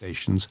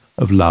manifestations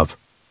of love.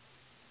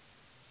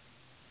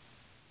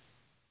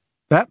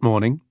 That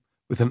morning,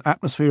 with an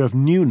atmosphere of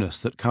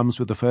newness that comes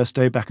with the first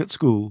day back at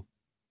school,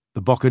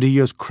 the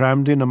bocadillos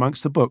crammed in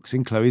amongst the books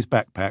in Chloe's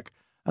backpack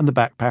and the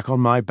backpack on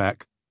my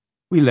back,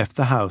 we left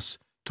the house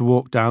to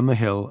walk down the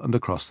hill and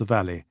across the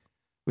valley,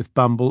 with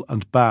Bumble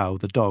and Bow,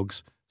 the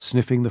dogs,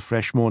 sniffing the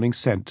fresh morning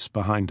scents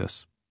behind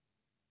us.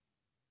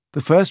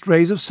 The first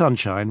rays of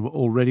sunshine were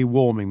already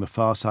warming the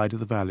far side of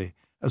the valley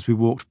as we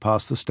walked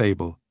past the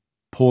stable,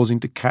 pausing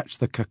to catch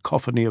the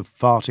cacophony of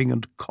farting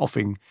and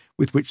coughing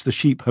with which the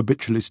sheep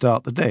habitually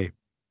start the day,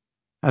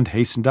 and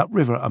hastened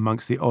upriver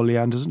amongst the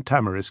oleanders and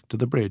tamarisk to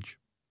the bridge.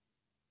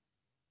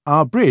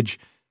 Our bridge,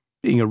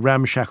 being a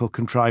ramshackle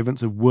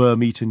contrivance of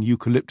worm-eaten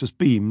eucalyptus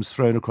beams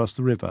thrown across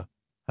the river,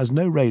 has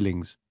no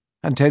railings,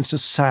 and tends to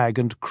sag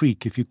and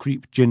creak if you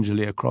creep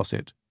gingerly across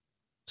it.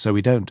 So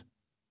we don't.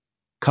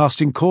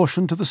 Casting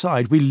caution to the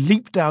side, we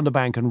leap down the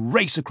bank and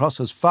race across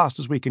as fast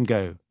as we can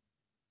go.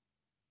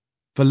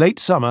 For late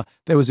summer,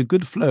 there was a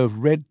good flow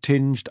of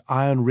red-tinged,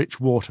 iron-rich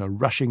water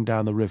rushing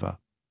down the river.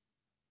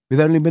 With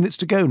only minutes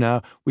to go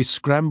now, we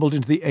scrambled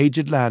into the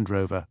aged Land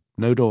Rover,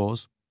 no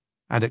doors,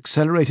 and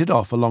accelerated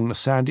off along the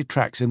sandy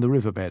tracks in the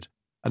riverbed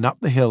and up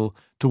the hill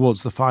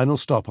towards the final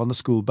stop on the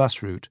school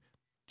bus route,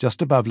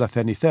 just above La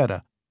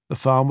Cenithera, the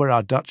farm where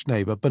our Dutch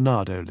neighbour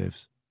Bernardo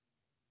lives.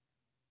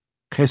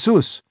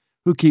 Jesus,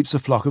 who keeps a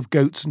flock of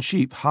goats and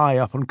sheep high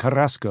up on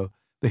Carrasco,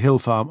 the hill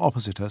farm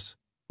opposite us,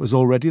 was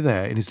already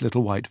there in his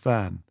little white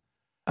van,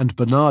 and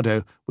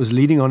Bernardo was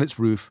leaning on its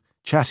roof,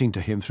 chatting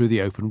to him through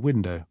the open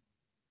window.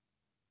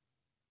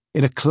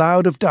 In a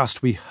cloud of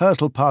dust we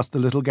hurtled past the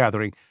little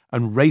gathering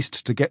and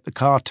raced to get the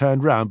car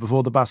turned round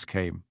before the bus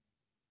came.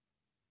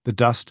 The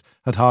dust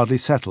had hardly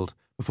settled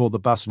before the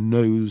bus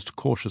nosed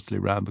cautiously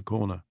round the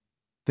corner.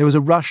 There was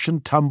a rush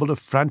and tumble of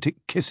frantic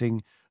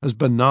kissing as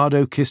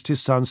Bernardo kissed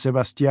his son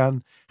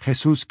Sebastian,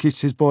 Jesus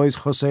kissed his boys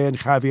José and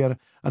Javier,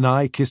 and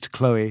I kissed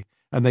Chloe,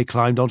 and they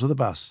climbed onto the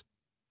bus,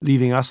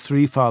 leaving us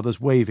three fathers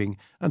waving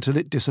until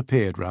it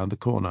disappeared round the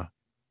corner.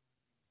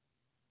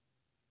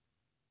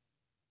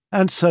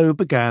 And so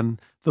began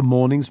the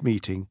morning's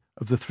meeting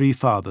of the three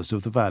fathers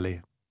of the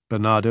valley,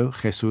 Bernardo,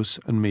 Jesus,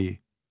 and me,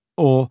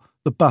 or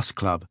the bus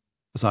club,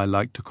 as I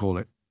like to call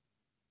it.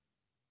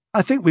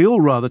 I think we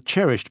all rather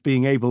cherished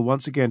being able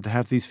once again to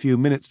have these few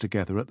minutes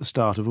together at the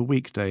start of a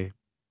weekday.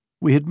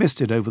 We had missed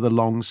it over the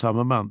long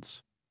summer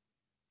months.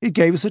 It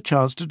gave us a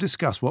chance to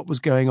discuss what was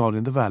going on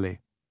in the valley,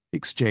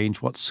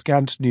 exchange what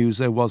scant news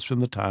there was from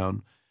the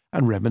town,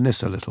 and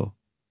reminisce a little.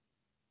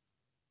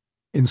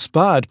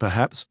 Inspired,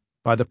 perhaps,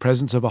 by the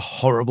presence of a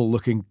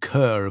horrible-looking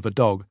cur of a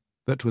dog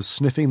that was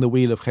sniffing the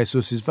wheel of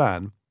Jesus's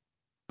van,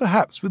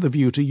 perhaps with a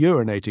view to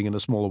urinating in a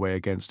small way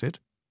against it,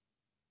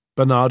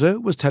 Bernardo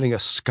was telling a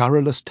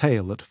scurrilous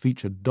tale that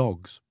featured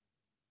dogs.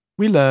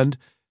 We learned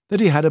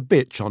that he had a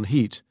bitch on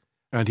heat,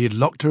 and he had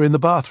locked her in the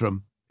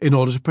bathroom in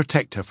order to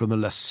protect her from the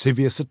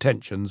lascivious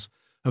attentions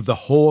of the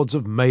hordes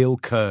of male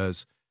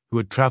curs who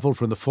had travelled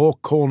from the four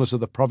corners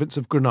of the province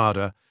of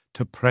Granada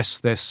to press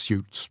their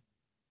suits.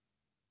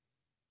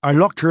 "I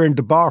locked her in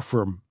the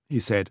bathroom,"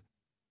 he said,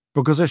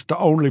 "because it's the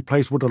only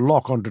place with a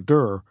lock on the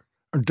door,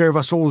 and there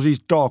was all these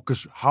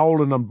dogs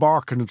howling and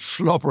barking and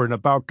slobbering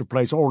about the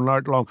place all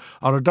night long,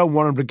 and I don't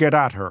want 'em to get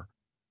at her."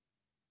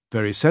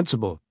 Very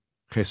sensible,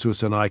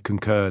 Jesus and I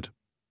concurred.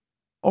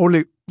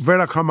 "Only when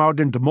I come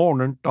out in the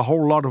morning, the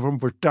whole lot of 'em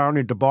was down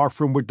in the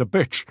bathroom with the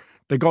bitch.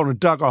 They gone and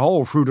dug a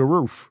hole through the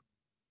roof."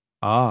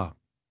 "Ah,"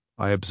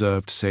 I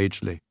observed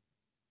sagely.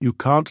 "You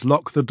can't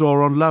lock the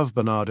door on love,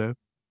 Bernardo."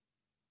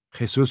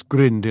 Jesus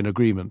grinned in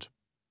agreement.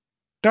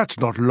 "That's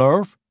not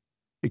love,"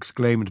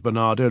 exclaimed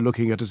Bernardo,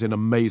 looking at us in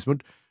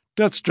amazement.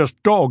 "That's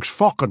just dogs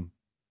fucking."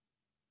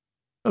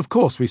 Of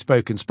course we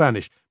spoke in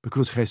Spanish,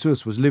 because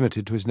Jesus was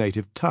limited to his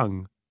native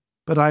tongue,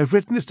 but I have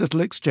written this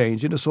little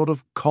exchange in a sort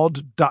of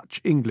cod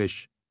Dutch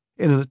English,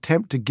 in an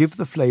attempt to give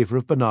the flavour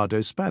of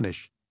Bernardo's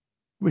Spanish,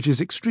 which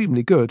is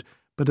extremely good,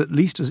 but at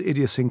least as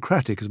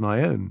idiosyncratic as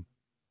my own.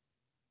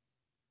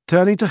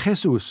 Turning to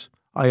Jesus,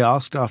 I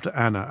asked after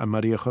Ana and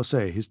Maria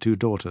José, his two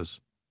daughters.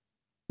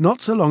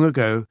 Not so long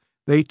ago,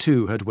 they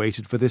too had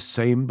waited for this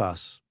same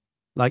bus.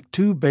 Like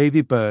two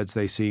baby birds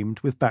they seemed,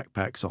 with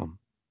backpacks on.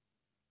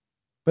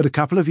 But a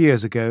couple of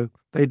years ago,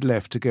 they'd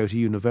left to go to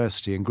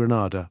university in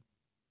Granada.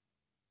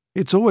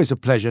 It's always a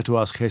pleasure to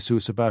ask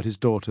Jesus about his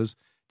daughters,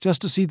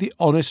 just to see the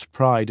honest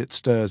pride it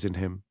stirs in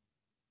him.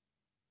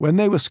 When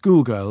they were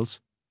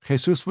schoolgirls,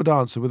 Jesus would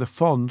answer with a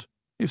fond,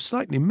 if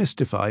slightly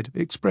mystified,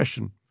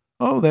 expression,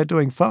 "Oh, they're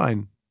doing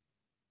fine."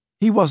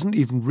 He wasn't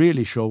even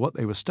really sure what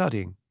they were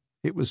studying.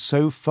 It was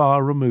so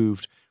far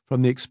removed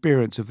from the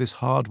experience of this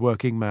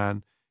hard-working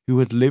man who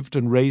had lived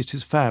and raised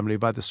his family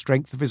by the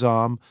strength of his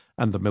arm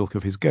and the milk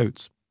of his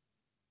goats.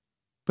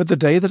 But the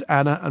day that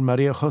Ana and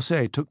Maria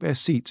José took their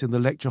seats in the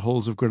lecture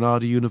halls of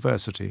Granada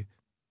University,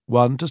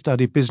 one to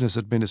study business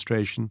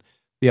administration,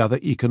 the other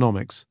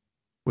economics,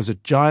 was a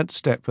giant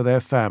step for their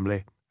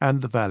family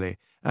and the valley,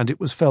 and it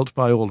was felt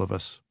by all of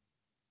us.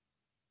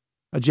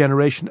 A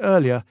generation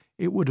earlier,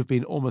 it would have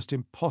been almost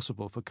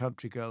impossible for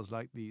country girls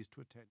like these to attend.